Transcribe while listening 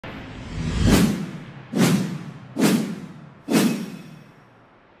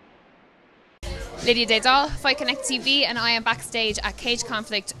Lydia Daydall, Fight Connect TV, and I am backstage at Cage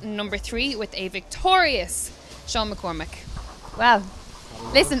Conflict number 3 with a victorious Sean McCormac. Well,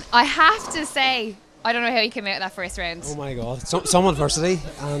 listen, I have to say, I don't know how you came out of that first round. Oh my God, some adversity,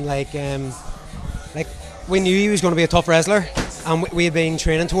 and like we knew he was going to be a tough wrestler, and we had been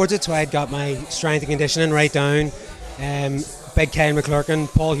training towards it. So I had got my strength and conditioning right down. Big Kyle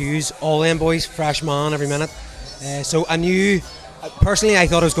McClurkin, Paul Hughes, all them boys, fresh man every minute. So I knew. Personally, I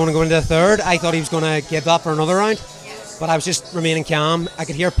thought I was going to go into the third. I thought he was going to give that for another round, but I was just remaining calm. I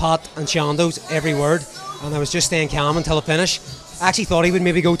could hear Pat and Shando's every word, and I was just staying calm until the finish. I actually thought he would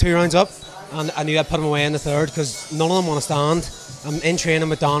maybe go 2 rounds up, and I knew I'd put him away in the third because none of them want to stand. I'm in training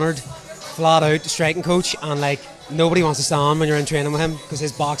with Donard, flat out striking coach, and like nobody wants to stand when you're in training with him because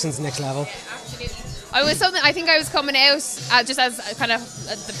his boxing's next level. I think I was coming out just as kind of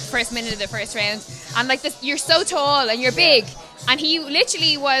the first minute of the first round, and like this, you're so tall and you're big. And he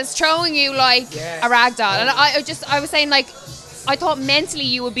literally was throwing you like a rag doll. And I was saying, like, I thought mentally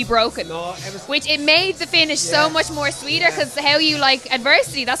you would be broken. No, which it made the finish so much more sweeter because how you like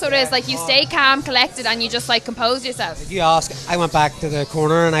adversity, that's what it is. Like, you stay calm, collected, and you just like compose yourself. If you ask, I went back to the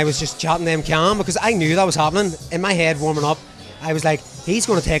corner and I was just chatting to him calm because I knew that was happening. In my head, warming up, I was like, he's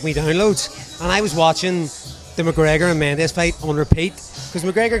going to take me down loads. And I was watching the McGregor and Mendes fight on repeat because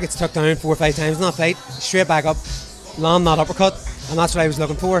McGregor gets took down 4 or 5 times in that fight, straight back up, land that uppercut, and that's what I was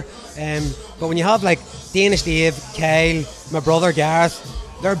looking for. But when you have like Danish Dave, Kyle, my brother Gareth,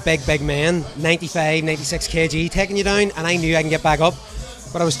 they're big men, 95, 96 kg taking you down, and I knew I can get back up.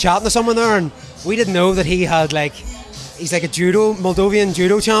 But I was chatting to someone there, and we didn't know that he had like, he's like a Moldovan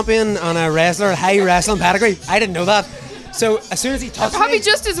judo champion and a wrestler, high wrestling pedigree. I didn't know that. So as soon as he touched me, probably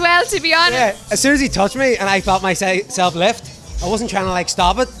just as well, to be honest. Yeah, as soon as he touched me and I felt myself lift, I wasn't trying to like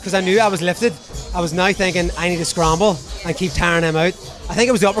stop it because I knew I was lifted. I was now thinking I need to scramble and keep tiring him out. I think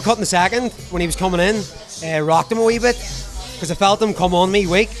it was the uppercut in the second when he was coming in, rocked him a wee bit because I felt him come on me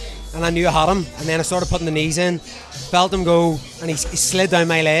weak and I knew I had him, and then I started putting the knees in, felt him go, and he slid down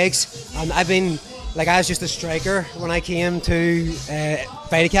my legs. And I've been like, I was just a striker when I came to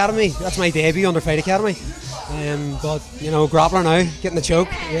Fight Academy. That's my debut under Fight Academy. But you know, grappler now, getting the choke.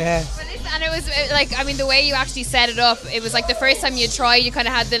 Yeah. And it was like, I mean, the way you actually set it up, it was like the first time you tried, you kind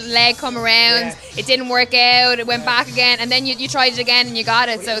of had the leg come around, it didn't work out, it went back again, and then you tried it again and you got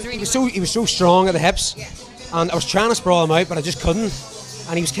it. So it was really he was so strong at the hips, and I was trying to sprawl him out, but I just couldn't.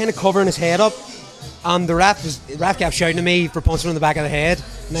 And he was kind of covering his head up, and the ref kept shouting at me for punching him in the back of the head,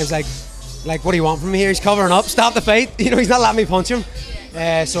 and I was like, what do you want from me here? He's covering up, stop the fight. You know, he's not letting me punch him.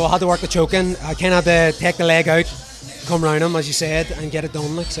 So I had to work the choke in. I kind of had to take the leg out, come round him as you said, and get it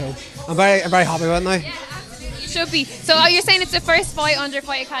done. Like, so I'm very happy with it now. Yeah, absolutely. You should be. So you're saying it's the first fight under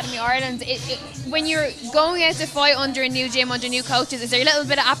Fight Academy Ireland. When you're going out to fight under a new gym, under new coaches, is there a little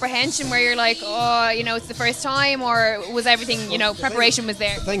bit of apprehension where you're like, oh, you know, it's the first time, or was everything, you know, preparation was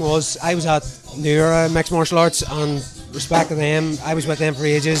there? The thing was, I was at New Era Mixed Martial Arts, and respect to them, I was with them for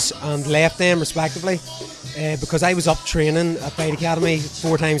ages and left them respectively because I was up training at Fight Academy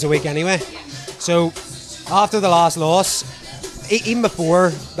 4 times a week anyway. So after the last loss, even before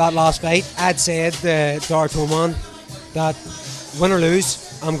that last fight, I'd said to our man that win or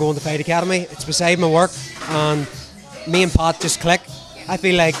lose, I'm going to Fight Academy. It's beside my work, and me and Pat just click. I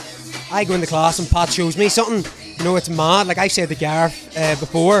feel like I go into class and Pat shows me something. You know, it's mad. Like I said to Gareth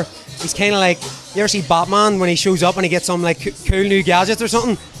before, he's kind of like, you ever see Batman when he shows up and he gets some like cool new gadgets or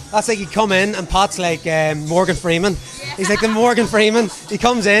something? That's like, you come in and Pat's like Morgan Freeman. He's like the Morgan Freeman. He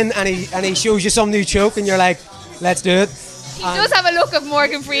comes in and he shows you some new choke, and you're like, let's do it. He does have a look of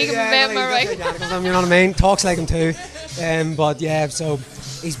Morgan Freeman about him, right? You know what I mean? Talks like him too. But yeah, so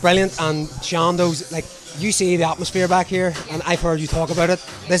he's brilliant, and Shando's like, you see the atmosphere back here, and I've heard you talk about it.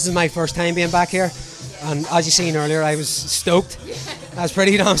 This is my first time being back here, and as you seen earlier, I was stoked. I was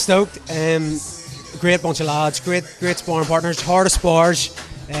pretty damn stoked. Great bunch of lads, great sparring partners, hard as spars.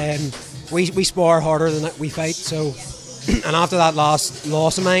 We spar harder than we fight. So, and after that last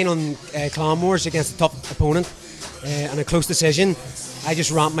loss of mine on Clan Wars against a tough opponent and a close decision, I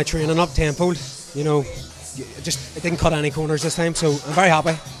just ramped my training up tenfold. You know, I didn't cut any corners this time, so I'm very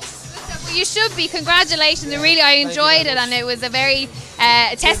happy. Well, you should be. Congratulations. I enjoyed it, and it was a very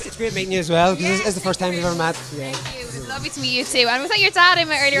test. It's great meeting you as well, because it's the first time we've ever met. Yeah. Thank you. It was lovely to meet you too. And was that your dad I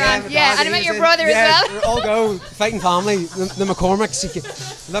met earlier on? Yeah, and I met your brother as well. We're all go fighting family. The McCormacs.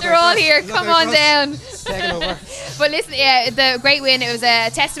 They're all here. Come on down. Taking over. But listen, yeah, the great win. It was a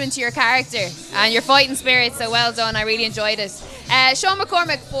testament to your character and your fighting spirit. So well done. I really enjoyed it. Sean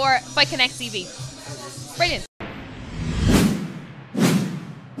McCormac for Fight Connect TV. Brilliant.